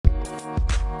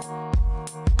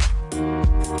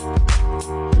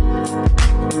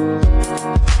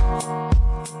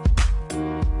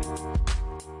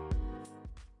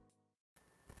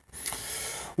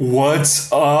What's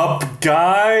up,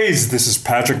 guys? This is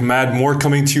Patrick Madmore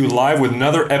coming to you live with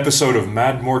another episode of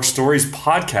Madmore Stories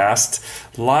podcast,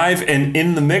 live and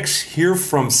in the mix here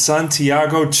from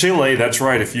Santiago, Chile. That's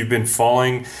right. If you've been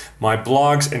following my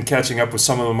blogs and catching up with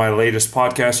some of my latest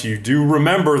podcasts, you do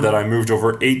remember that I moved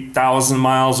over 8,000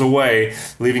 miles away,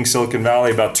 leaving Silicon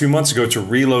Valley about 2 months ago to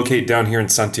relocate down here in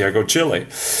Santiago, Chile.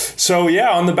 So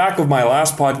yeah, on the back of my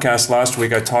last podcast last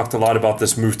week, I talked a lot about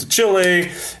this move to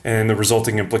Chile and the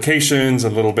resulting implications, a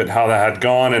little bit how that had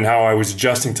gone and how I was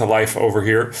adjusting to life over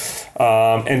here.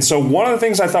 And so one of the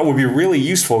things I thought would be really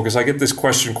useful, because I get this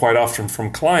question quite often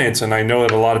from clients, and I know that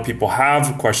a lot of people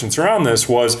have questions around this,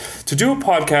 was to do a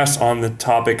podcast on the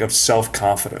topic of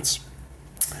self-confidence.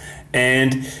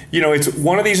 And, it's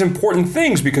one of these important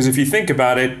things, because if you think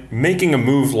about it, making a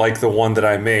move like the one that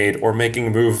I made, or making a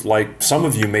move like some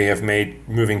of you may have made,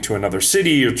 moving to another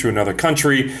city or to another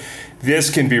country, this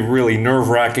can be really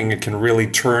nerve-wracking. It can really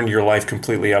turn your life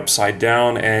completely upside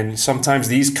down. And sometimes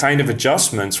these kind of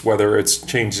adjustments, whether it's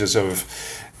changes of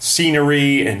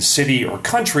scenery and city or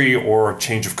country, or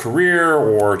change of career,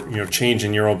 or change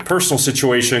in your own personal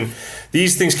situation,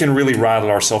 these things can really rattle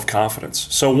our self-confidence.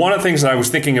 So one of the things that I was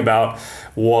thinking about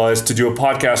was to do a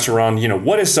podcast around,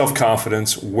 what is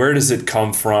self-confidence? Where does it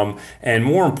come from? And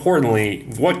more importantly,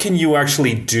 what can you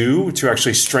actually do to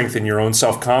actually strengthen your own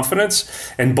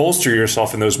self-confidence and bolster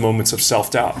yourself in those moments of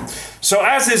self-doubt? So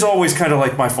as is always kind of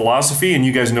like my philosophy, and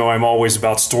you guys know I'm always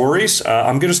about stories,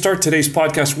 I'm going to start today's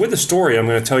podcast with a story. I'm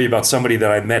going to tell you about somebody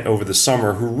that I met over the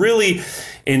summer who really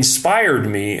inspired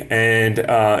me and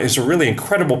is a really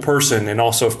incredible person, and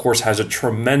also, of course, has a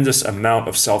tremendous amount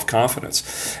of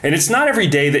self-confidence. And it's not every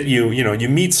day that you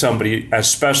meet somebody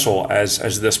as special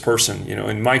as this person.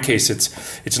 In my case,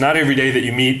 it's not every day that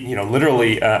you meet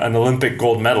literally an Olympic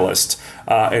gold medalist,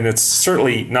 and it's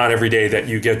certainly not every day that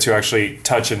you get to actually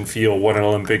touch and feel what an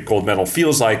Olympic gold medal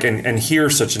feels like, and hear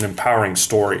such an empowering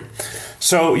story.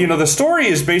 So, the story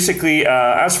is basically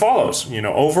as follows.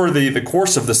 Over the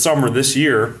course of the summer this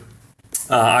year,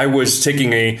 I was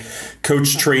taking a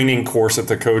coach training course at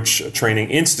the Coach Training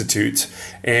Institute,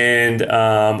 and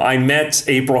I met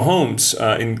April Holmes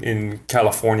in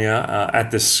California at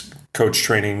this coach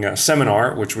training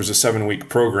seminar, which was a 7-week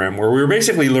program where we were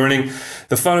basically learning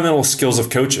the fundamental skills of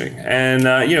coaching. And,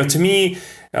 to me,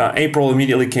 April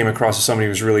immediately came across as somebody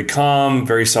who was really calm,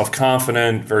 very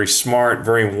self-confident, very smart,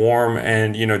 very warm,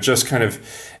 and, just kind of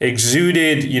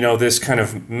exuded, this kind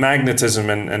of magnetism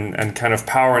and kind of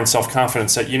power and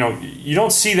self-confidence that, you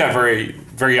don't see that very,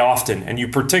 very often. And you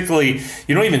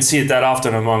don't even see it that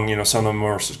often among, some of the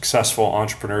more successful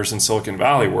entrepreneurs in Silicon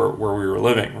Valley where we were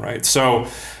living, right? So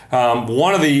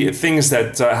one of the things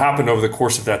that happened over the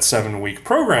course of that 7-week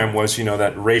program was,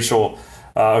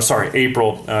 that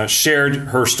April shared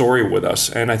her story with us.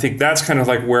 And I think that's kind of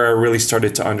like where I really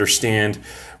started to understand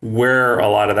where a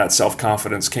lot of that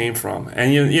self-confidence came from.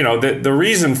 And, the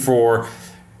reason for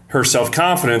her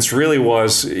self-confidence really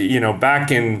was,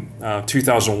 back in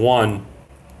 2001,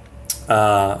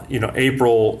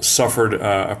 April suffered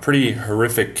a pretty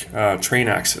horrific train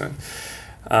accident.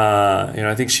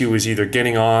 I think she was either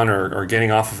getting on or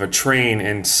getting off of a train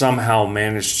and somehow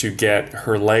managed to get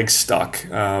her legs stuck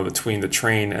between the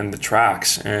train and the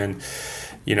tracks. And,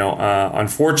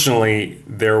 unfortunately,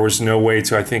 there was no way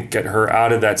to, I think, get her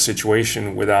out of that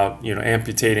situation without,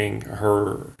 amputating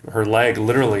her leg,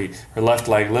 literally, her left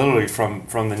leg, literally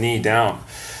from the knee down.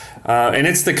 And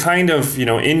it's the kind of,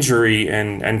 injury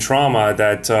and trauma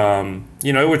that,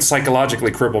 it would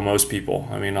psychologically cripple most people.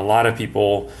 I mean, a lot of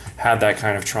people have that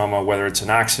kind of trauma, whether it's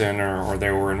an accident or they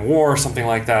were in war or something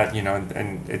like that,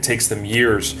 and it takes them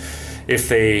years if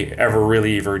they ever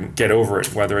really even get over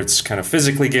it, whether it's kind of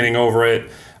physically getting over it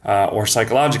or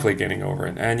psychologically getting over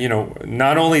it. And,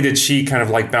 not only did she kind of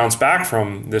like bounce back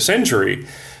from this injury,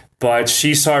 but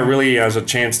she saw it really as a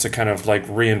chance to kind of like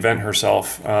reinvent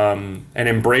herself and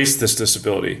embrace this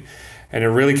disability. And it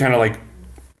really kind of like,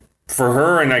 for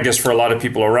her, and I guess for a lot of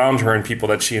people around her and people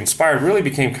that she inspired, really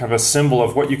became kind of a symbol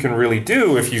of what you can really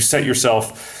do if you set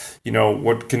yourself,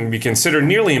 what can be considered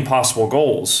nearly impossible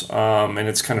goals. And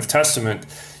it's kind of testament,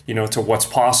 to what's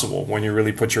possible when you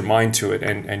really put your mind to it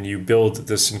and you build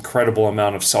this incredible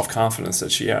amount of self-confidence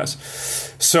that she has.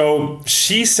 So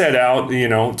she set out,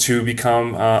 to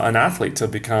become an athlete, to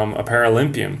become a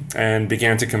Paralympian, and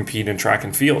began to compete in track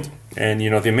and field. And,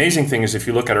 the amazing thing is if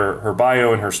you look at her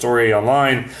bio and her story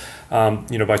online,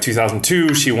 by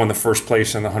 2002, she won the first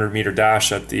place in the 100-meter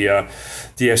dash at the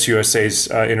DSUSA's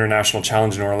International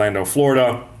Challenge in Orlando,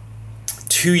 Florida.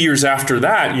 2 years after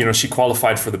that, she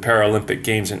qualified for the Paralympic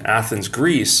Games in Athens,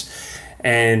 Greece.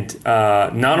 And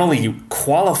not only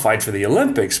qualified for the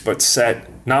Olympics, but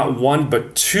set not one,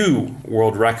 but two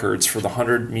world records for the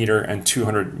 100-meter and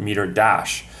 200-meter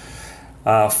dash.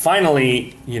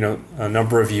 Finally, a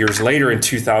number of years later in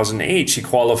 2008, she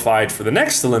qualified for the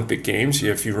next Olympic Games.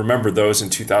 If you remember those in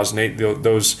 2008,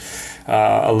 those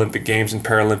Olympic Games and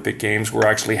Paralympic Games were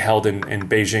actually held in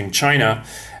Beijing, China.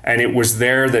 And it was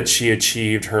there that she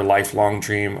achieved her lifelong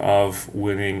dream of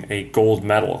winning a gold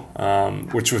medal,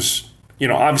 which was,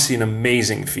 obviously an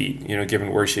amazing feat,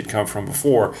 given where she had come from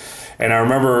before. And I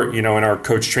remember, in our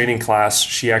coach training class,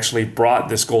 she actually brought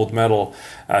this gold medal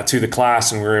to the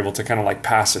class, and we were able to kind of like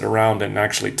pass it around and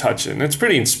actually touch it. And it's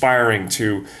pretty inspiring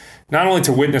to not only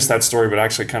to witness that story, but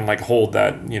actually kind of like hold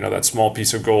that, that small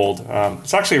piece of gold.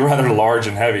 It's actually rather large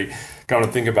and heavy, kind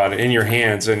of think about it, in your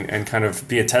hands and kind of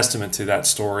be a testament to that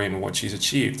story and what she's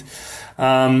achieved.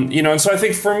 And so I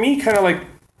think for me, kind of like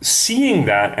seeing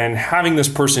that and having this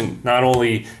person not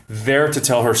only there to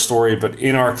tell her story, but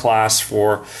in our class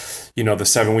for, the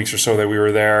 7 weeks or so that we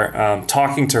were there,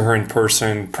 talking to her in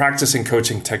person, practicing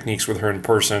coaching techniques with her in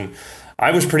person,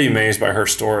 I was pretty amazed by her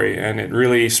story, and it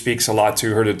really speaks a lot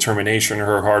to her determination,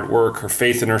 her hard work, her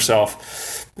faith in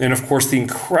herself, and of course the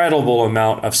incredible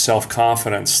amount of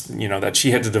self-confidence, that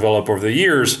she had to develop over the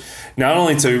years, not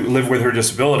only to live with her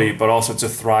disability, but also to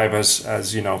thrive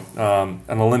as an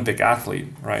Olympic athlete,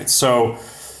 right? So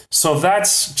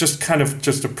that's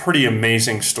just a pretty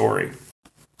amazing story.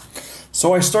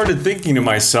 So I started thinking to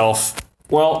myself,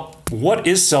 well, what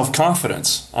is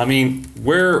self-confidence? I mean,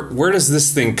 where does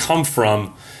this thing come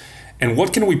from? And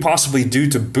what can we possibly do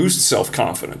to boost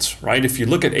self-confidence, right? If you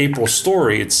look at April's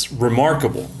story, it's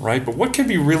remarkable, right? But what can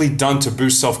be really done to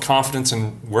boost self-confidence,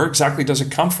 and where exactly does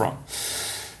it come from?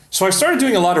 So I started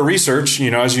doing a lot of research,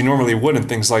 as you normally would in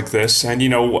things like this. And,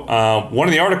 one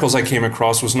of the articles I came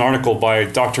across was an article by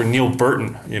Dr. Neil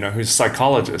Burton, who's a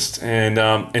psychologist. And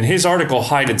in his article,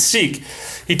 Hide and Seek,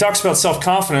 he talks about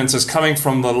self-confidence as coming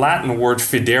from the Latin word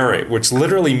fidere, which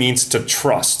literally means to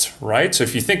trust, right? So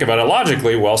if you think about it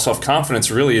logically, well,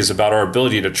 self-confidence really is about our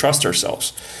ability to trust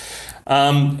ourselves.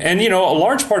 And, a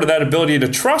large part of that ability to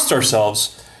trust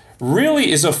ourselves really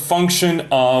is a function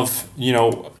of,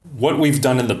 what we've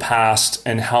done in the past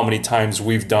and how many times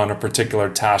we've done a particular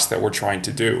task that we're trying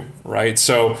to do, right?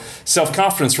 So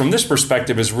self-confidence from this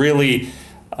perspective is really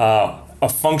a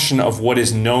function of what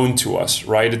is known to us,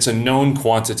 right? It's a known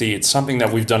quantity. It's something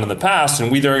that we've done in the past, and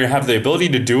we either have the ability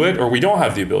to do it or we don't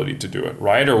have the ability to do it,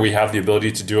 right? Or we have the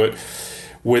ability to do it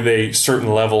with a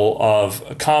certain level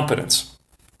of competence.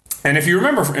 And if you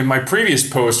remember in my previous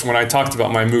post, when I talked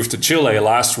about my move to Chile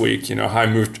last week, how I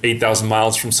moved 8,000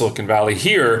 miles from Silicon Valley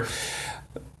here,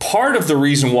 part of the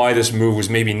reason why this move was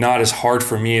maybe not as hard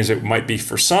for me as it might be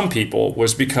for some people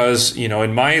was because,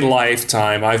 in my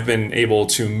lifetime, I've been able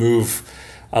to move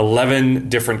 11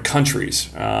 different countries,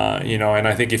 and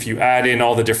I think if you add in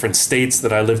all the different states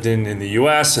that I lived in the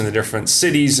US and the different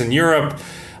cities in Europe,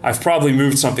 I've probably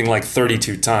moved something like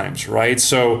 32 times, right?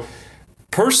 So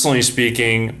personally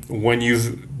speaking, when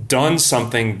you've done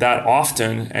something that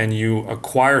often and you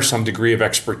acquire some degree of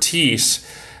expertise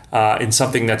in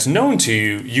something that's known to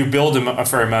you, you build a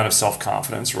fair amount of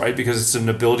self-confidence, right? Because it's an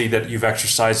ability that you've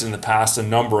exercised in the past a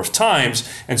number of times.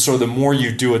 And so the more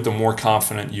you do it, the more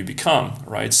confident you become,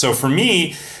 right? So for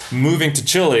me, moving to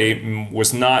Chile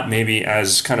was not maybe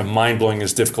as kind of mind-blowing,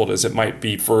 as difficult as it might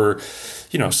be for,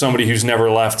 somebody who's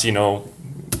never left,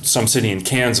 some city in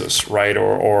Kansas, right,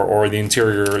 or the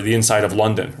interior or the inside of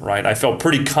London, right? I felt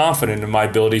pretty confident in my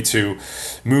ability to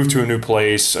move to a new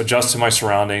place, adjust to my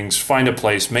surroundings, find a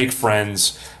place, make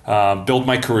friends, build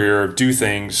my career, do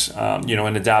things,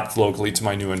 and adapt locally to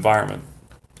my new environment.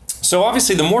 So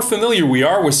obviously, the more familiar we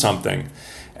are with something,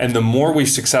 and the more we've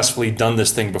successfully done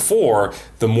this thing before,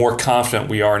 the more confident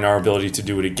we are in our ability to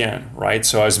do it again, right?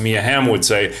 So as Mia Hamm would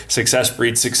say, success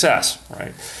breeds success,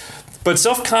 right? But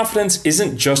self-confidence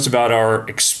isn't just about our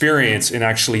experience in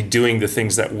actually doing the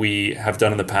things that we have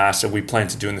done in the past and we plan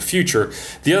to do in the future.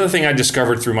 The other thing I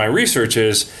discovered through my research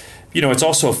is, it's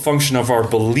also a function of our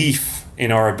belief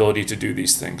in our ability to do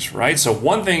these things, right? So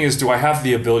one thing is, do I have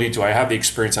the ability, do I have the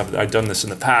experience, have I done this in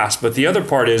the past? But the other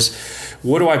part is,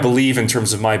 what do I believe in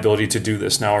terms of my ability to do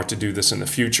this now or to do this in the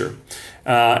future?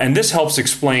 And this helps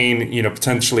explain,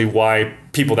 potentially why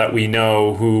people that we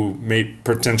know who may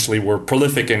potentially were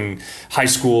prolific in high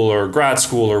school or grad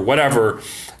school or whatever,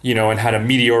 and had a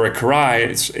meteoric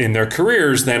rise in their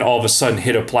careers, then all of a sudden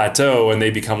hit a plateau and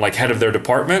they become like head of their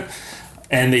department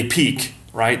and they peak,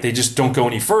 right? They just don't go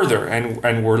any further.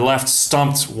 And we're left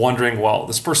stumped wondering, well,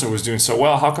 this person was doing so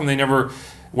well, how come they never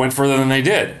went further than they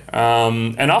did?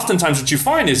 And oftentimes what you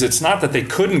find is it's not that they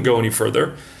couldn't go any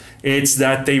further. It's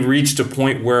that they reached a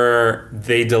point where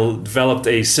they developed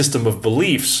a system of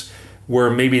beliefs where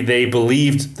maybe they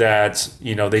believed that,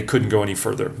 they couldn't go any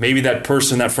further. Maybe that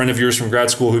person, that friend of yours from grad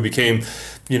school who became,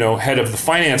 head of the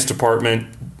finance department,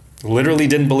 literally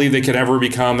didn't believe they could ever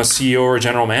become a CEO or a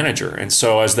general manager. And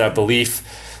so as that belief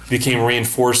became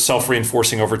reinforced,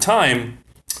 self-reinforcing over time,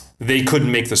 they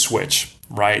couldn't make the switch,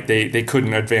 right? They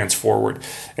couldn't advance forward.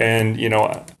 And,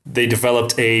 they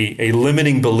developed a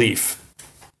limiting belief.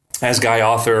 As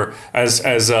author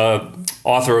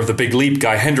of The Big Leap,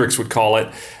 Guy Hendricks would call it,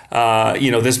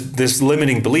 this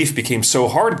limiting belief became so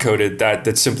hard-coded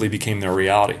that simply became their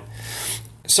reality.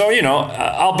 So,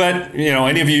 I'll bet,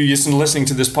 any of you listening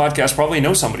to this podcast probably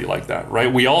know somebody like that,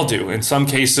 right? We all do. In some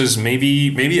cases,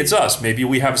 maybe it's us. Maybe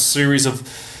we have a series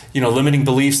of, limiting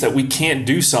beliefs that we can't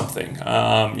do something.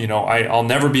 I'll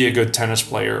never be a good tennis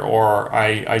player, or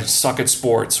I suck at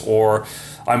sports, or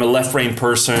I'm a left-brain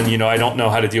person, I don't know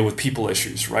how to deal with people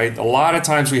issues, right? A lot of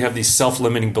times we have these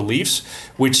self-limiting beliefs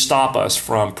which stop us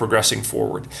from progressing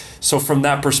forward. So from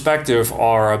that perspective,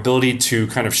 our ability to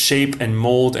kind of shape and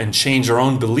mold and change our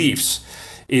own beliefs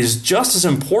is just as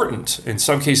important, in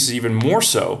some cases even more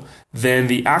so, than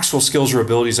the actual skills or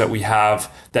abilities that we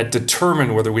have that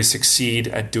determine whether we succeed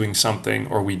at doing something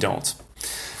or we don't.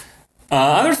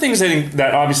 Other things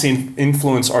that obviously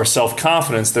influence our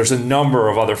self-confidence, there's a number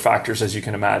of other factors, as you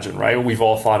can imagine, right? We've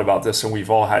all thought about this and we've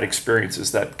all had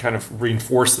experiences that kind of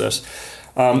reinforce this.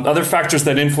 Other factors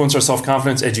that influence our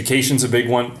self-confidence, education's a big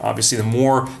one. Obviously,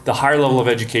 the higher level of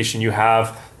education you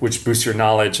have, which boosts your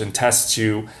knowledge and tests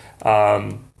you,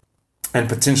 and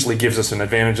potentially gives us an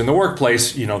advantage in the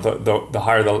workplace, the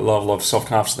higher the level of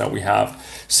self-confidence that we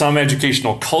have. Some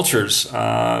educational cultures,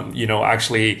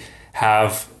 actually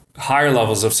have higher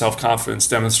levels of self-confidence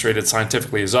demonstrated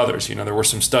scientifically as others. There were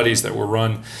some studies that were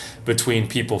run between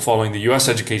people following the US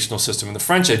educational system and the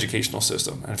French educational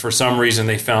system. And for some reason,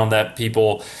 they found that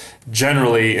people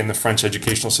generally in the French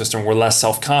educational system were less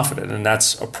self-confident. And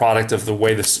that's a product of the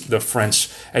way the French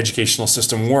educational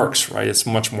system works, right? It's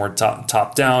much more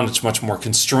top-down. It's much more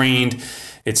constrained.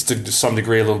 It's to some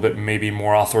degree a little bit maybe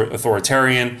more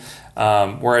authoritarian.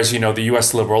 Whereas, the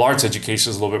U.S. liberal arts education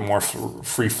is a little bit more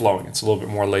free-flowing. It's a little bit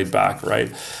more laid back,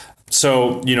 right?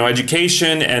 So,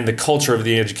 education and the culture of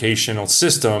the educational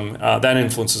system, that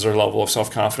influences our level of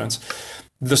self-confidence.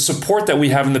 The support that we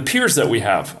have and the peers that we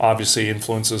have obviously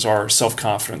influences our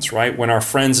self-confidence, right? When our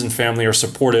friends and family are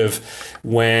supportive,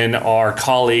 when our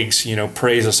colleagues,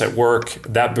 praise us at work,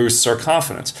 that boosts our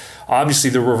confidence. Obviously,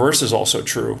 the reverse is also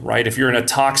true, right? If you're in a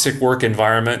toxic work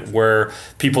environment where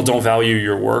people don't value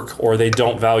your work or they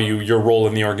don't value your role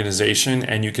in the organization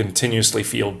and you continuously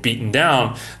feel beaten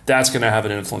down, that's going to have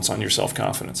an influence on your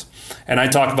self-confidence. And I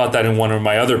talk about that in one of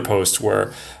my other posts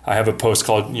where I have a post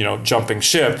called, Jumping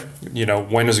Ship,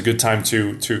 when is a good time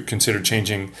to consider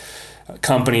changing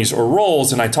companies or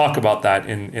roles, and I talk about that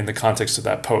in the context of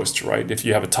that post, right? If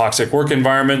you have a toxic work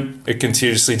environment, it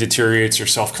continuously deteriorates your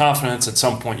self-confidence. At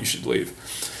some point, you should leave.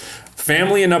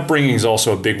 Family and upbringing is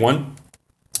also a big one,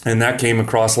 and that came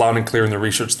across loud and clear in the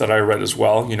research that I read as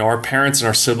well. Our parents and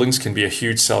our siblings can be a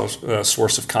huge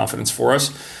source of confidence for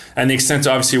us, and the extent,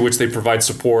 obviously, which they provide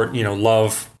support,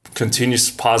 love, continuous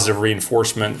positive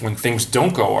reinforcement when things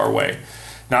don't go our way,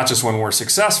 not just when we're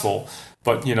successful,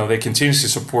 but they continuously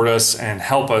support us and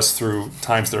help us through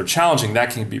times that are challenging. That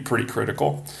can be pretty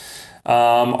critical.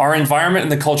 Our environment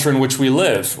and the culture in which we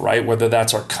live, right? Whether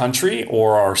that's our country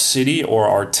or our city or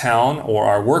our town or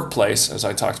our workplace, as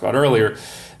I talked about earlier,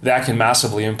 that can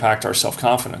massively impact our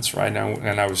self-confidence, right? Now,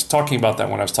 and I was talking about that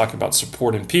when I was talking about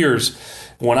support and peers.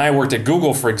 When I worked at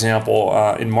Google, for example,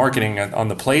 in marketing on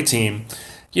the Play team,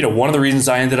 one of the reasons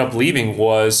I ended up leaving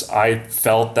was I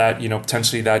felt that,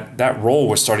 potentially that role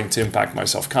was starting to impact my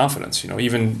self-confidence.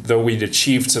 Even though we'd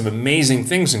achieved some amazing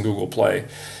things in Google Play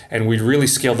and we'd really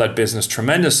scaled that business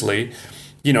tremendously,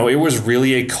 it was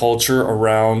really a culture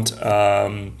around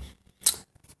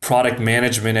product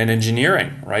management and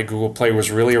engineering, right? Google Play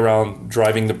was really around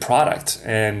driving the product.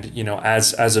 And,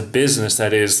 as a business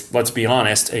that is, let's be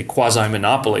honest, a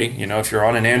quasi-monopoly, if you're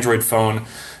on an Android phone,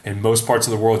 in most parts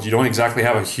of the world, you don't exactly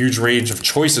have a huge range of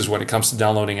choices when it comes to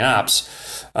downloading apps.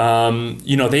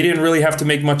 They didn't really have to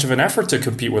make much of an effort to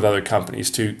compete with other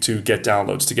companies to get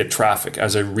downloads, to get traffic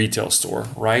as a retail store,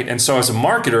 right? And so as a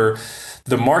marketer,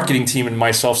 the marketing team and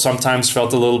myself sometimes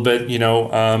felt a little bit,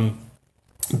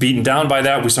 beaten down by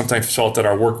that. We sometimes felt that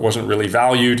our work wasn't really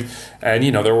valued. And,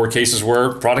 there were cases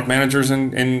where product managers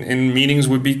in meetings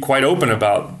would be quite open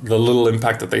about the little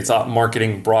impact that they thought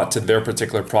marketing brought to their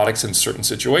particular products in certain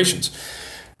situations.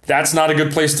 that's not a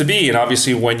good place to be. And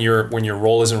obviously when your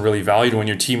role isn't really valued, when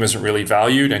your team isn't really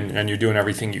valued, and you're doing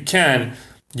everything you can,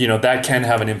 that can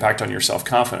have an impact on your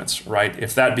self-confidence, right?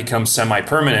 If that becomes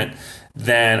semi-permanent,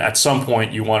 then at some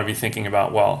point you want to be thinking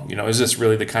about, well, is this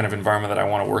really the kind of environment that I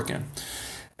want to work in?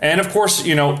 And of course,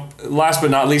 last but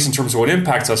not least, in terms of what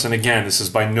impacts us, and again, this is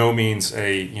by no means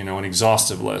an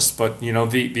exhaustive list, but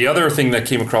the other thing that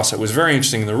came across that was very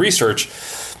interesting in the research,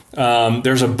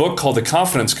 there's a book called The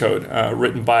Confidence Code,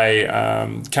 written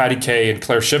by Katty Kay and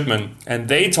Claire Shipman, and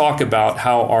they talk about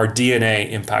how our DNA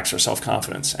impacts our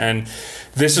self-confidence. And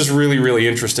this is really, really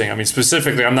interesting. I mean,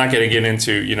 specifically, I'm not going to get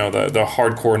into the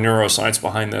hardcore neuroscience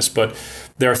behind this, but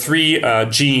there are three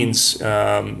genes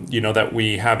that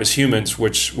we have as humans,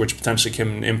 which potentially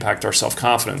can impact our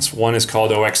self-confidence. One is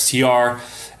called OXTR,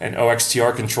 and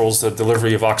OXTR controls the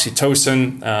delivery of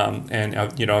oxytocin,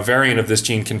 and a variant of this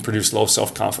gene can produce low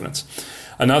self-confidence.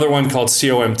 Another one called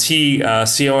COMT.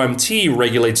 COMT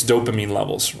regulates dopamine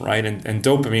levels, right? And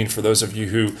dopamine, for those of you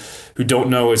who don't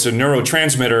know, is a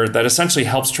neurotransmitter that essentially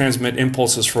helps transmit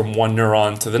impulses from one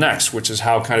neuron to the next, which is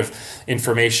how kind of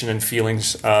information and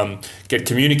feelings get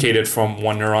communicated from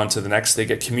one neuron to the next. They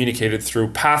get communicated through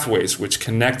pathways which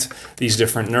connect these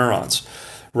different neurons,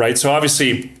 right? So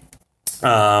obviously,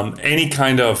 any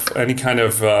kind of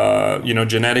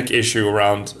genetic issue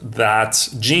around that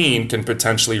gene can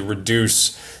potentially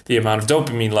reduce the amount of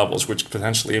dopamine levels, which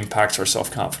potentially impacts our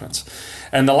self-confidence.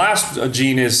 And the last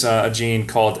gene is a gene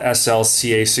called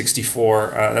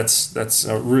SLCA64. That's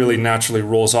really naturally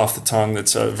rolls off the tongue.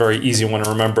 That's a very easy one to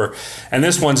remember. And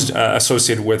this one's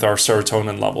associated with our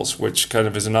serotonin levels, which kind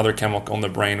of is another chemical in the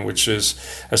brain, which is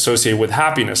associated with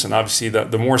happiness. And obviously,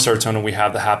 the more serotonin we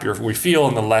have, the happier we feel,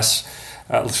 and the less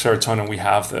serotonin we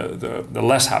have, the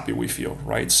less happy we feel,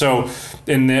 right? So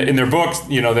in their book,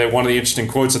 one of the interesting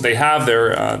quotes that they have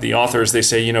there, the authors, they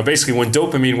say, basically when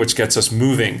dopamine, which gets us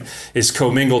moving, is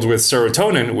commingled with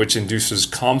serotonin, which induces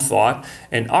calm thought,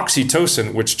 and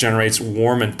oxytocin, which generates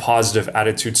warm and positive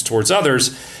attitudes towards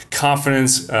others,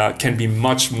 confidence can be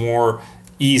much more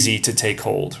easy to take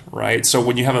hold, right? So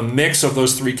when you have a mix of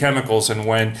those three chemicals, and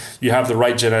when you have the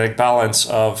right genetic balance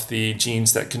of the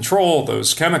genes that control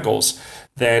those chemicals,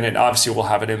 then it obviously will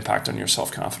have an impact on your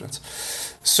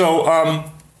self-confidence.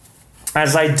 So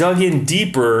as I dug in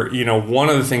deeper, one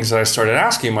of the things that I started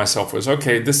asking myself was,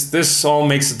 okay, this all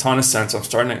makes a ton of sense. I'm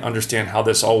starting to understand how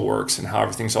this all works and how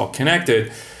everything's all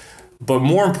connected. But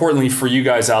more importantly for you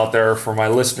guys out there, for my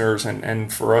listeners,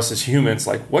 and for us as humans,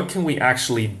 like, what can we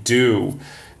actually do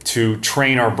to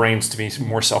train our brains to be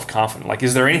more self-confident? Like,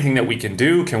 is there anything that we can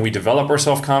do? Can we develop our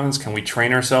self-confidence? Can we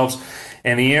train ourselves?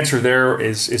 And the answer there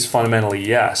is fundamentally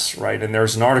yes, right? And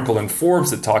there's an article in Forbes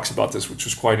that talks about this, which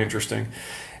was quite interesting.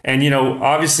 And,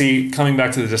 obviously, coming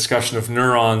back to the discussion of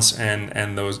neurons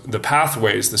and the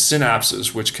pathways, the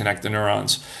synapses which connect the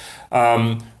neurons,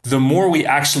 the more we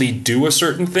actually do a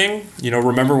certain thing,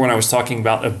 remember when I was talking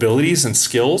about abilities and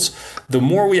skills, the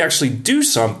more we actually do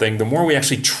something, the more we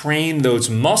actually train those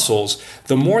muscles,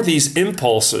 the more these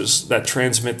impulses that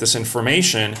transmit this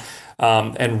information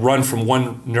and run from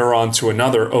one neuron to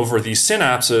another over these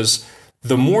synapses,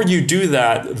 the more you do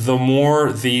that, the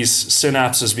more these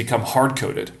synapses become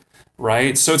hard-coded.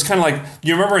 Right? So it's kind of like,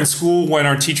 you remember in school when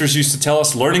our teachers used to tell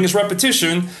us learning is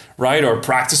repetition, right? Or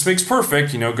practice makes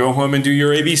perfect, go home and do your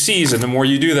ABCs. And the more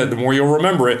you do that, the more you'll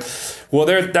remember it. Well,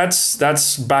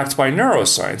 that's backed by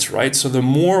neuroscience, right? So the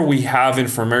more we have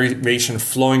information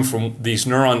flowing from these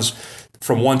neurons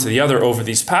from one to the other over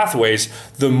these pathways,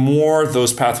 the more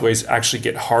those pathways actually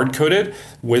get hard-coded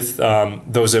with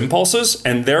those impulses.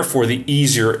 And therefore, the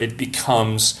easier it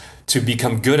becomes to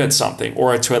become good at something,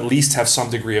 or to at least have some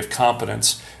degree of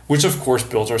competence, which of course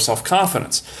builds our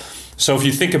self-confidence. So if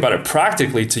you think about it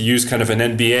practically, to use kind of an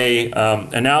NBA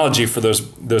analogy for those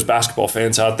basketball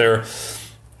fans out there,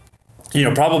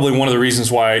 probably one of the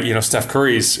reasons why, Steph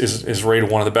Curry is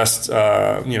rated one of the best,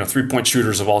 three-point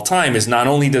shooters of all time is not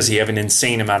only does he have an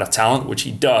insane amount of talent, which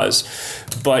he does,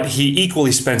 but he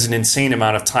equally spends an insane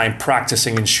amount of time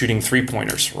practicing and shooting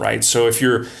three-pointers, right? So if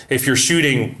you're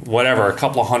shooting whatever, a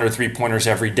couple of hundred three-pointers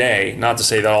every day, not to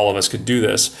say that all of us could do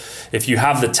this, if you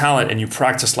have the talent and you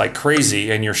practice like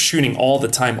crazy and you're shooting all the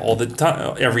time,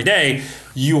 every day,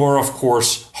 you are, of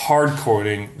course,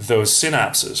 hard-coding those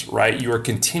synapses, right? You are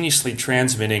continuously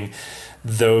transmitting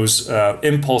those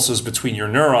impulses between your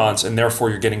neurons, and therefore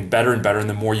you're getting better and better, and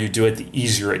the more you do it, the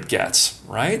easier it gets,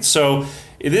 right? So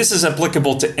this is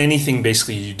applicable to anything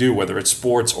basically you do, whether it's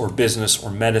sports or business or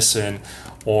medicine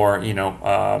or,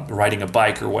 riding a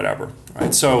bike or whatever,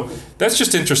 right? So that's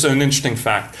just an interesting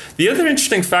fact. The other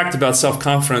interesting fact about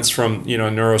self-confidence from, a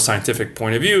neuroscientific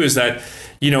point of view is that,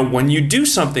 when you do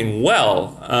something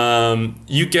well,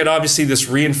 you get obviously this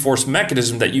reinforced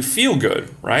mechanism that you feel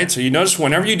good, right? So you notice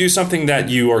whenever you do something that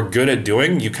you are good at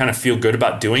doing, you kind of feel good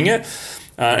about doing it.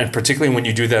 And particularly when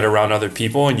you do that around other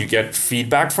people and you get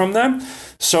feedback from them.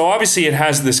 So obviously it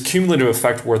has this cumulative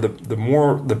effect where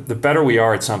the better we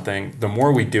are at something, the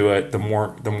more we do it,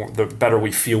 the better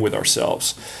we feel with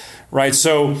ourselves. Right.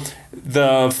 So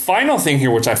the final thing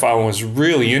here, which I found was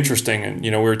really interesting, and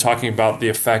we were talking about the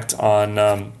effect on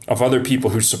of other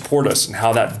people who support us and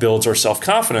how that builds our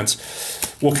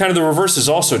self-confidence. Well, kind of the reverse is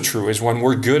also true, is when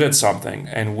we're good at something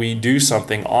and we do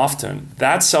something often,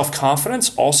 that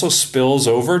self-confidence also spills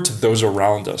over to those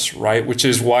around us, right? Which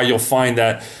is why you'll find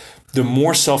that the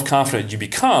more self-confident you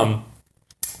become,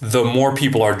 the more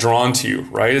people are drawn to you,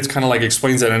 right? It's kind of like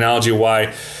explains that analogy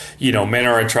why men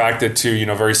are attracted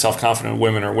to, very self-confident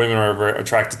women, or women are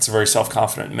attracted to very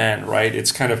self-confident men, right?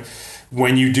 It's kind of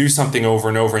when you do something over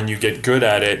and over and you get good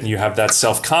at it and you have that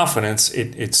self-confidence,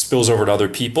 it spills over to other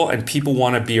people, and people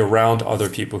want to be around other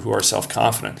people who are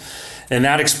self-confident. And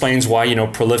that explains why,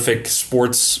 prolific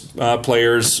sports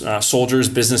players, soldiers,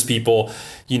 business people,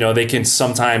 they can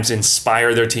sometimes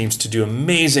inspire their teams to do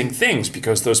amazing things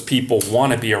because those people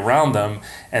want to be around them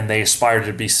and they aspire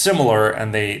to be similar,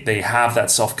 and they have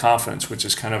that self-confidence, which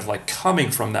is kind of like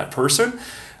coming from that person.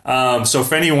 So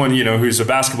if anyone, who's a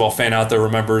basketball fan out there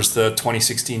remembers the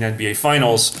 2016 NBA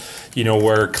Finals,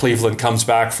 where Cleveland comes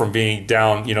back from being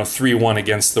down, 3-1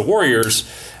 against the Warriors,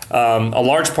 a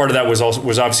large part of that was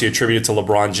obviously attributed to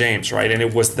LeBron James, right? And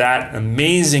it was that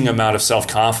amazing amount of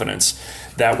self-confidence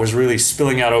that was really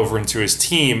spilling out over into his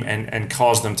team and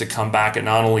caused them to come back and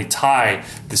not only tie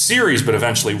the series, but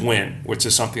eventually win, which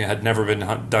is something that had never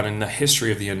been done in the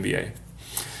history of the NBA.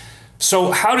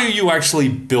 So how do you actually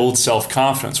build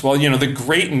self-confidence? Well, the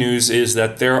great news is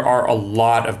that there are a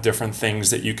lot of different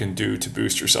things that you can do to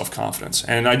boost your self-confidence.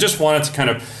 And I just wanted to kind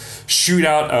of shoot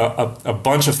out a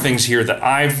bunch of things here that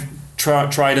I've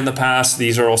tried in the past.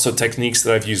 These are also techniques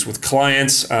that I've used with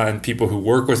clients and people who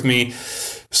work with me.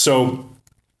 So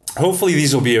hopefully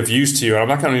these will be of use to you. And I'm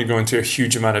not going to go into a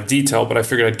huge amount of detail, but I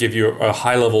figured I'd give you a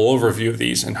high-level overview of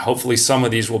these, and hopefully some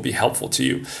of these will be helpful to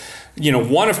you.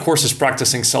 One, of course, is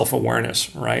practicing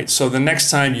self-awareness, right? So the next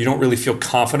time you don't really feel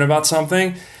confident about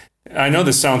something, I know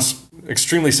this sounds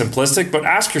extremely simplistic, but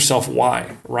ask yourself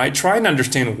why, right? Try and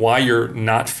understand why you're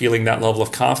not feeling that level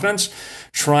of confidence.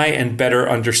 Try and better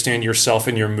understand yourself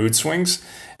and your mood swings.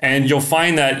 And you'll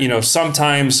find that,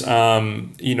 sometimes,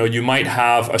 you might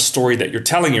have a story that you're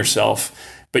telling yourself,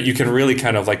 but you can really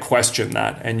kind of like question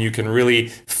that, and you can really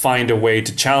find a way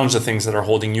to challenge the things that are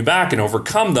holding you back and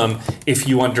overcome them if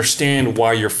you understand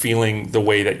why you're feeling the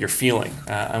way that you're feeling.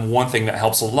 And one thing that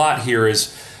helps a lot here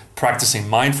is practicing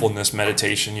mindfulness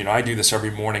meditation. I do this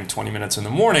every morning, 20 minutes in the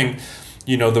morning.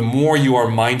 The more you are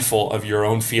mindful of your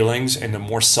own feelings and the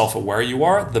more self-aware you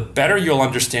are, the better you'll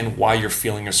understand why you're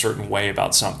feeling a certain way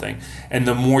about something, and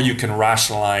the more you can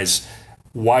rationalize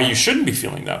why you shouldn't be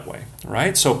feeling that way,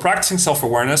 right? So practicing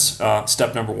self-awareness,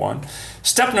 step number one.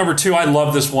 Step number two, I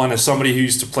love this one as somebody who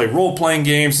used to play role-playing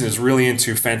games and is really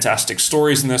into fantastic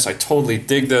stories in this. I totally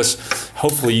dig this.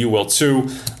 Hopefully you will too.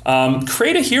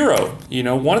 Create a hero.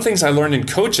 One of the things I learned in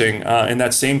coaching in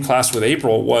that same class with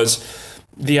April was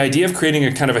the idea of creating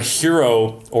a kind of a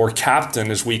hero or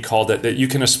captain, as we called it, that you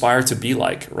can aspire to be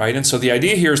like, right? And so the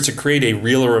idea here is to create a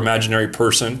real or imaginary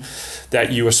person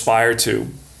that you aspire to.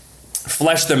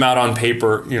 Flesh them out on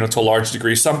paper, to a large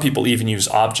degree. Some people even use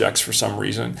objects for some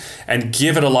reason, and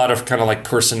give it a lot of kind of like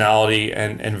personality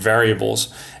and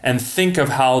variables, and think of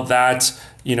how that,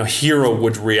 hero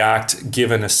would react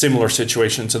given a similar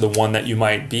situation to the one that you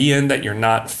might be in that you're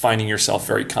not finding yourself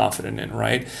very confident in,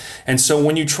 right? And so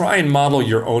when you try and model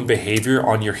your own behavior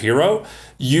on your hero,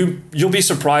 you'll be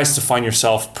surprised to find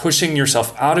yourself pushing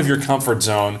yourself out of your comfort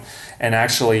zone and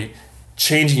actually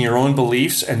changing your own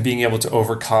beliefs and being able to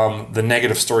overcome the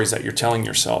negative stories that you're telling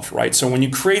yourself, right? So when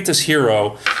you create this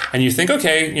hero and you think,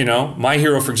 okay, my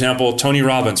hero, for example, Tony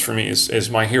Robbins for me is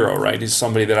my hero, right? He's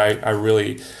somebody that I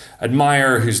really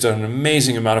admire, who's done an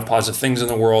amazing amount of positive things in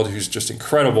the world, who's just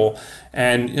incredible.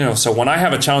 And, so when I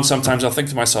have a challenge, sometimes I'll think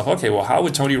to myself, okay, well, how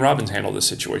would Tony Robbins handle this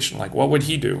situation? Like, what would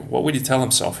he do? What would he tell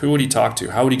himself? Who would he talk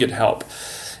to? How would he get help?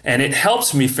 And it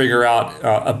helps me figure out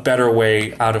a better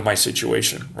way out of my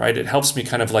situation, right? It helps me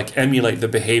kind of like emulate the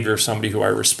behavior of somebody who I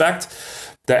respect.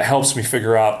 That helps me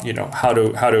figure out, how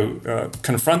to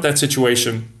confront that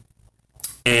situation,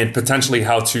 and potentially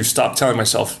how to stop telling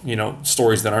myself,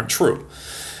 stories that aren't true.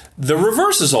 The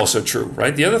reverse is also true,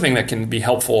 right? The other thing that can be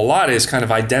helpful a lot is kind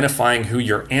of identifying who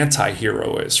your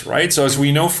anti-hero is, right? So as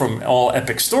we know from all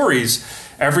epic stories,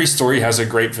 every story has a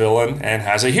great villain and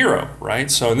has a hero, right?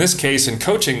 So in this case, in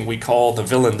coaching, we call the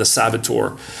villain the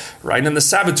saboteur, right? And the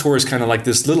saboteur is kind of like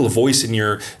this little voice in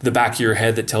the back of your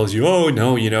head that tells you, oh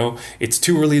no, it's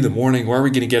too early in the morning. Where are we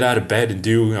going to get out of bed and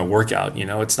do a workout?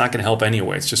 It's not going to help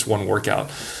anyway. It's just one workout.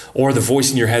 Or the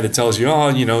voice in your head that tells you, oh,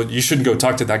 you shouldn't go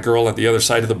talk to that girl at the other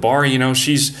side of the bar.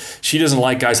 She doesn't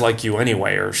like guys like you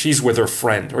anyway, or she's with her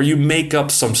friend. Or you make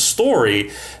up some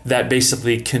story that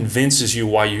basically convinces you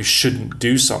why you shouldn't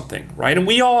do something, right? And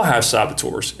we all have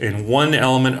saboteurs in one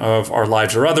element of our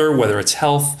lives or other, whether it's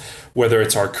health, whether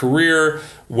it's our career,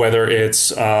 whether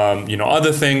it's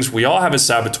other things. We all have a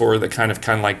saboteur that kind of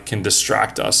like can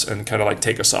distract us and kind of like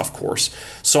take us off course.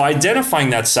 So identifying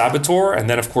that saboteur, and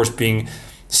then of course being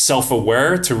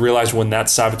self-aware to realize when that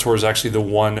saboteur is actually the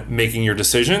one making your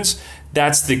decisions,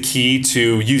 that's the key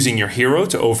to using your hero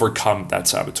to overcome that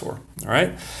saboteur. All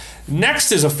right.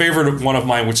 Next is a favorite one of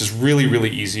mine, which is really, really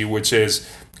easy, which is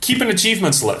keep an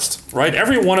achievements list, right?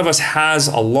 Every one of us has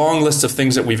a long list of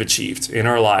things that we've achieved in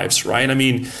our lives, right? I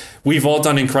mean, we've all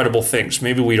done incredible things.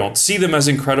 Maybe we don't see them as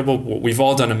incredible, but we've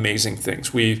all done amazing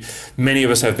things. Many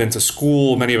of us have been to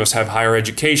school. Many of us have higher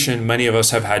education. Many of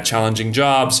us have had challenging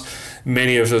jobs.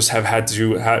 Many of us have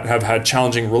had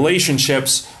challenging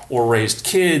relationships, or raised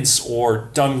kids, or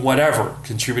done whatever,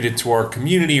 contributed to our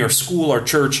community, our school, our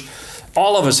church.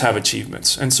 All of us have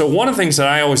achievements. And so one of the things that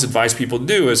I always advise people to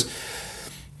do is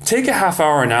take a half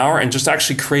hour, an hour, and just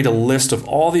actually create a list of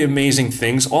all the amazing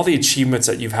things, all the achievements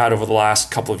that you've had over the last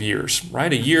couple of years,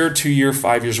 right? A year, 2 years,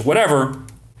 5 years, whatever.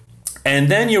 And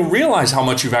then you'll realize how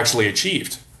much you've actually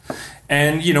achieved.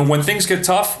 And, when things get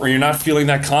tough or you're not feeling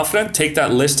that confident, take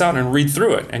that list out and read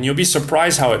through it. And you'll be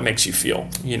surprised how it makes you feel.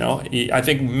 I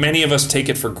think many of us take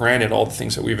it for granted, all the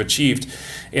things that we've achieved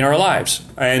in our lives.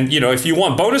 And, if you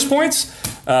want bonus points,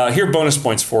 here are bonus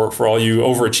points for all you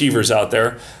overachievers out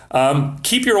there.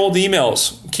 Keep your old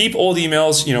emails. Keep old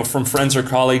emails, from friends or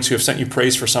colleagues who have sent you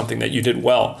praise for something that you did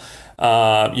well.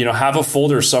 Have a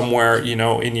folder somewhere,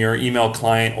 in your email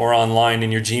client or online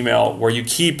in your Gmail where you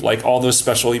keep like all those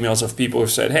special emails of people who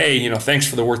said, hey, thanks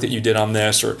for the work that you did on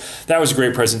this, or that was a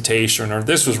great presentation, or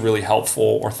this was really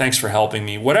helpful, or thanks for helping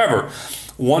me, whatever.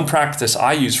 One practice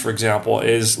I use, for example,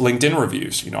 is LinkedIn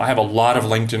reviews. I have a lot of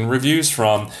LinkedIn reviews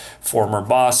from former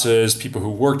bosses, people who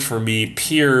worked for me,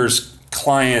 peers,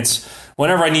 clients.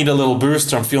 Whenever I need a little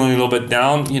boost or I'm feeling a little bit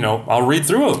down, I'll read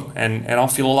through them and I'll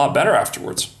feel a lot better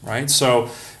afterwards, right? So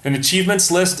an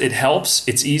achievements list, it helps,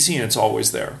 it's easy, and it's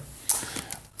always there.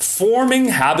 Forming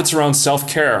habits around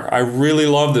self-care. I really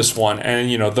love this one. And,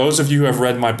 those of you who have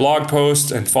read my blog posts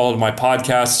and followed my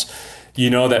podcasts, you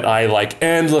know that I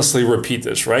endlessly repeat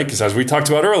this, right? Because as we talked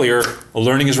about earlier,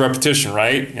 learning is repetition,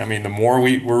 right? I mean, the more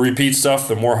we repeat stuff,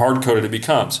 the more hard-coded it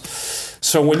becomes.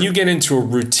 So when you get into a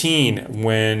routine,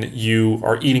 when you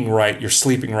are eating right, you're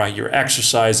sleeping right, you're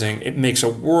exercising, it makes a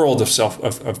world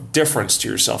of difference to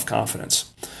your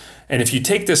self-confidence. And if you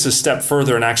take this a step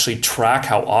further and actually track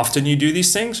how often you do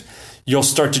these things, you'll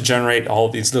start to generate all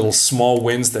these little small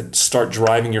wins that start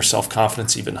driving your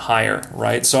self-confidence even higher,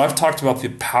 right? So I've talked about the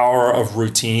power of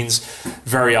routines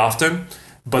very often,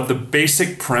 but the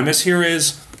basic premise here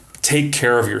is take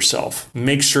care of yourself.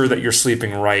 Make sure that you're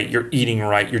sleeping right, you're eating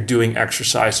right, you're doing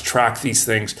exercise, track these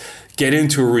things. Get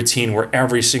into a routine where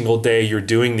every single day you're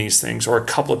doing these things, or a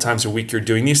couple of times a week you're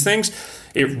doing these things.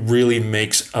 It really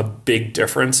makes a big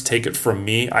difference. Take it from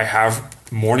me. I have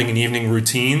morning and evening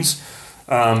routines,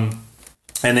 and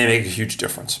they make a huge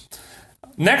difference.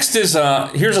 Next is,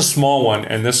 here's a small one,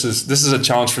 and this is a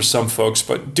challenge for some folks,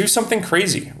 but do something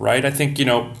crazy, right? I think,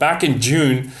 back in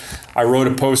June, I wrote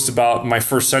a post about my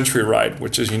first Century ride,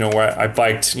 which is, where I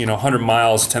biked, 100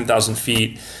 miles, 10,000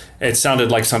 feet. It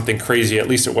sounded like something crazy, at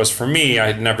least it was for me. I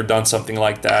had never done something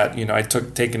like that. I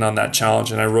taken on that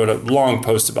challenge, and I wrote a long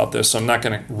post about this, so I'm not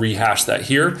going to rehash that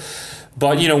here.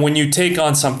 But, when you take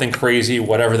on something crazy,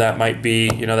 whatever that might be,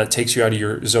 that takes you out of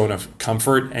your zone of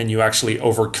comfort and you actually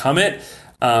overcome it,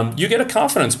 you get a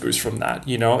confidence boost from that.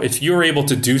 If you're able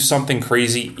to do something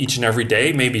crazy each and every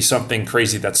day, maybe something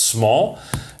crazy that's small,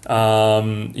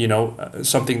 something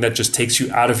that just takes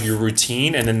you out of your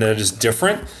routine and then that is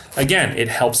different, again, it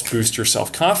helps boost your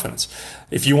self-confidence.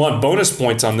 If you want bonus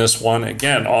points on this one,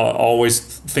 again, always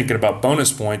thinking about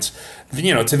bonus points,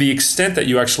 to the extent that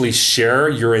you actually share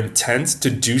your intent to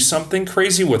do something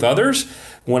crazy with others.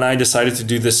 When I decided to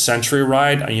do this Century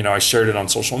ride, I shared it on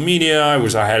social media.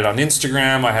 I had it on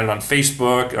Instagram. I had it on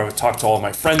Facebook. I would talk to all of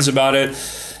my friends about it.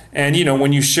 And,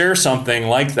 when you share something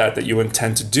like that you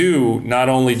intend to do, not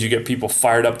only do you get people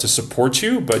fired up to support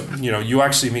you, but, you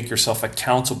actually make yourself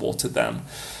accountable to them.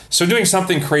 So doing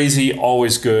something crazy,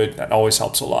 always good. That always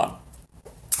helps a lot.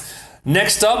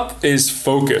 Next up is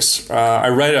focus. I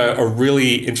read a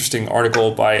really interesting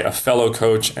article by a fellow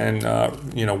coach and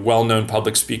well-known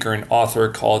public speaker and author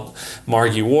called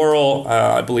Margie Worrell.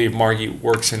 I believe Margie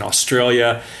works in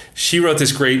Australia. She wrote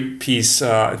this great piece,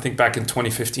 I think back in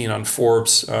 2015 on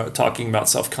Forbes, talking about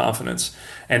self-confidence,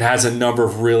 and has a number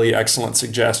of really excellent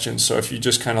suggestions. So if you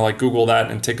just kind of like Google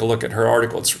that and take a look at her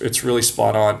article, it's really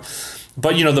spot on.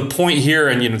 But, the point here,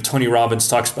 and, Tony Robbins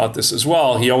talks about this as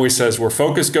well. He always says where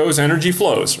focus goes, energy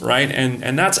flows, right?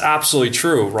 And that's absolutely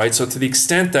true, right? So to the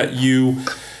extent that you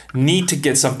need to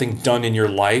get something done in your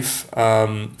life,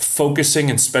 focusing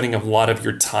and spending a lot of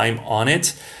your time on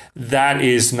it, that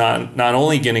is not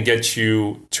only going to get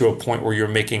you to a point where you're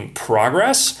making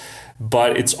progress,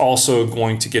 but it's also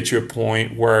going to get you a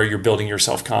point where you're building your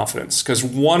self-confidence. Because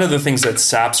one of the things that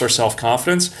saps our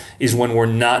self-confidence is when we're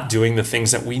not doing the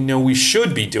things that we know we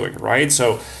should be doing, right?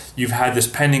 So you've had this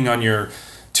pending on your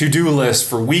to-do list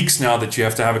for weeks now that you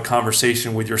have to have a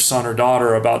conversation with your son or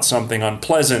daughter about something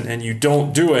unpleasant, and you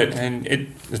don't do it, and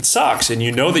it sucks, and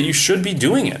you know that you should be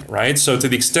doing it, right? So to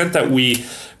the extent that we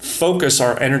focus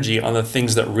our energy on the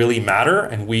things that really matter,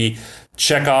 and we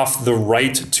check off the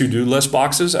right to-do list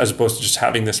boxes as opposed to just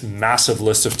having this massive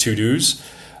list of to-dos,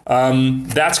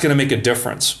 that's going to make a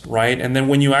difference, right? And then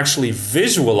when you actually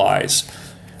visualize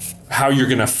how you're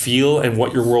going to feel and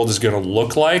what your world is going to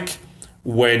look like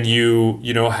when you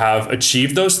have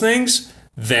achieved those things,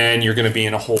 then you're going to be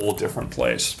in a whole different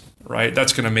place, right?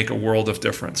 That's going to make a world of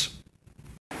difference.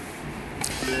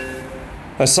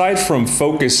 Aside from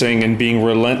focusing and being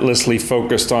relentlessly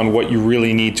focused on what you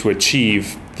really need to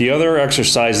achieve, the other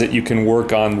exercise that you can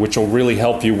work on, which will really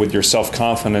help you with your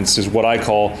self-confidence, is what I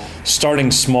call starting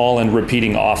small and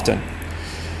repeating often.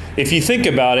 If you think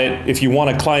about it, if you want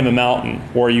to climb a mountain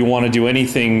or you want to do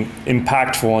anything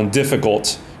impactful and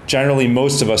difficult, generally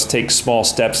most of us take small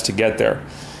steps to get there.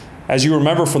 As you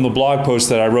remember from the blog post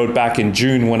that I wrote back in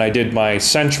June when I did my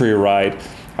Century ride,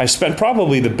 I spent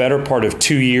probably the better part of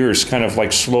 2 years kind of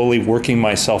like slowly working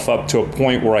myself up to a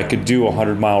point where I could do a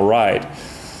 100-mile ride.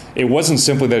 It wasn't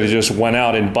simply that I just went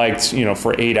out and biked,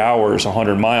 for 8 hours,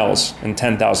 100 miles and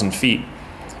 10,000 feet.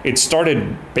 It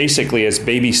started basically as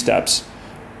baby steps.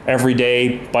 Every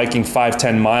day biking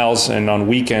 5-10 miles, and on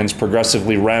weekends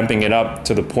progressively ramping it up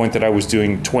to the point that I was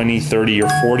doing 20, 30, or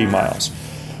 40 miles.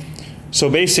 So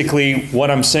basically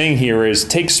what I'm saying here is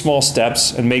take small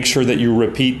steps and make sure that you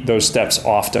repeat those steps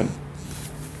often.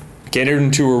 Get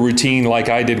into a routine like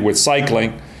I did with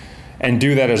cycling and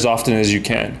do that as often as you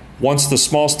can. Once the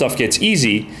small stuff gets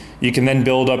easy, you can then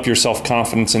build up your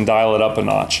self-confidence and dial it up a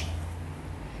notch.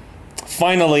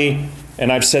 Finally,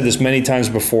 and I've said this many times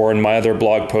before in my other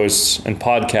blog posts and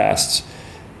podcasts,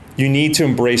 you need to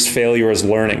embrace failure as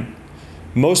learning.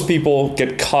 Most people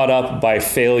get caught up by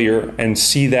failure and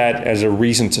see that as a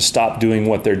reason to stop doing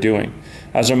what they're doing.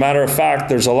 As a matter of fact,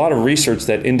 there's a lot of research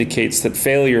that indicates that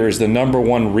failure is the number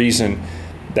one reason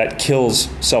that kills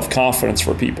self-confidence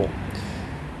for people.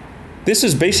 This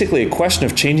is basically a question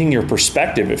of changing your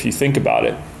perspective if you think about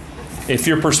it. If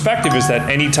your perspective is that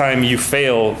anytime you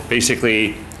fail,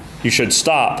 basically you should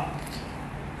stop,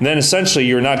 then essentially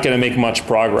you're not going to make much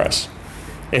progress.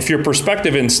 If your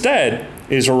perspective instead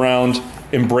is around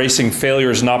embracing failure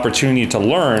as an opportunity to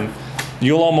learn,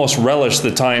 you'll almost relish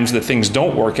the times that things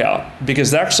don't work out,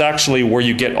 because that's actually where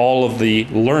you get all of the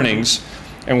learnings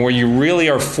and where you really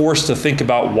are forced to think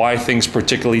about why things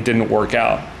particularly didn't work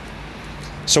out.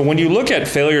 So when you look at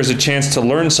failure as a chance to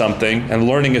learn something and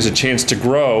learning as a chance to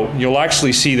grow, you'll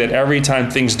actually see that every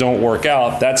time things don't work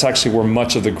out, that's actually where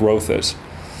much of the growth is.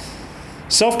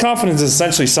 Self-confidence is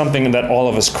essentially something that all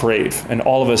of us crave and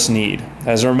all of us need.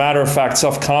 As a matter of fact,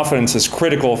 self-confidence is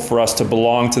critical for us to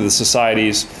belong to the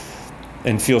societies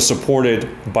and feel supported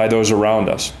by those around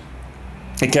us.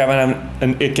 It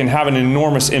can have an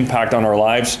enormous impact on our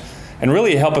lives and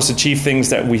really help us achieve things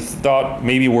that we thought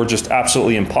maybe were just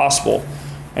absolutely impossible.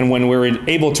 And when we're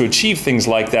able to achieve things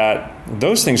like that,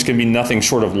 those things can be nothing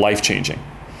short of life-changing.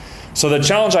 So the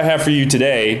challenge I have for you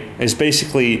today is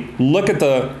basically look at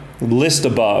the list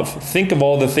above. Think of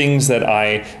all the things that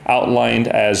I outlined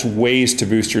as ways to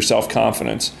boost your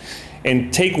self-confidence,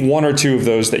 and take one or two of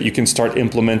those that you can start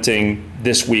implementing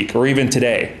this week or even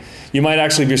today. You might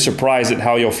actually be surprised at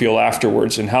how you'll feel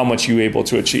afterwards and how much you're able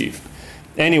to achieve.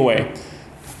 Anyway,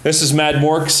 this is Mad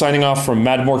Mork signing off from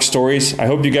Mad Mork Stories. I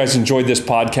hope you guys enjoyed this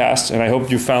podcast, and I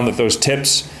hope you found that those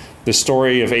tips, the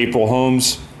story of April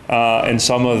Holmes, and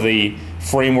some of the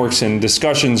frameworks and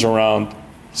discussions around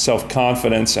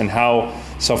self-confidence and how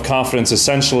self-confidence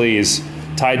essentially is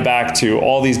tied back to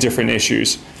all these different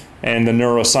issues and the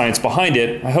neuroscience behind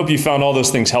it. I hope you found all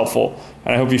those things helpful,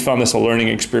 and I hope you found this a learning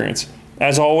experience.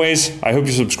 As always, I hope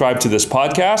you subscribe to this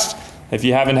podcast. If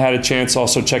you haven't had a chance,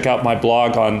 also check out my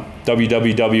blog on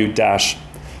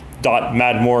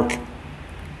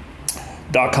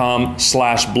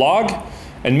www.madmork.com/blog.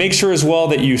 And make sure as well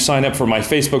that you sign up for my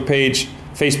Facebook page,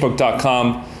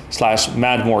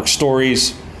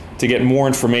 facebook.com/madmorkstories, to get more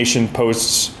information,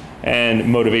 posts, and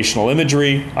motivational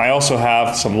imagery. I also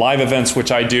have some live events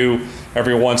which I do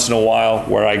every once in a while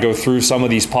where I go through some of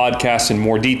these podcasts in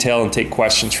more detail and take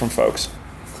questions from folks.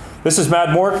 This is Mad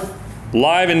Mork,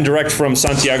 live and direct from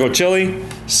Santiago, Chile,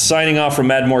 signing off from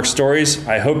Mad Mork Stories.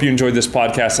 I hope you enjoyed this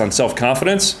podcast on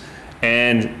self-confidence,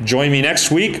 and join me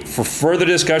next week for further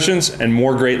discussions and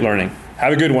more great learning.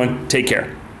 Have a good one. Take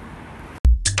care.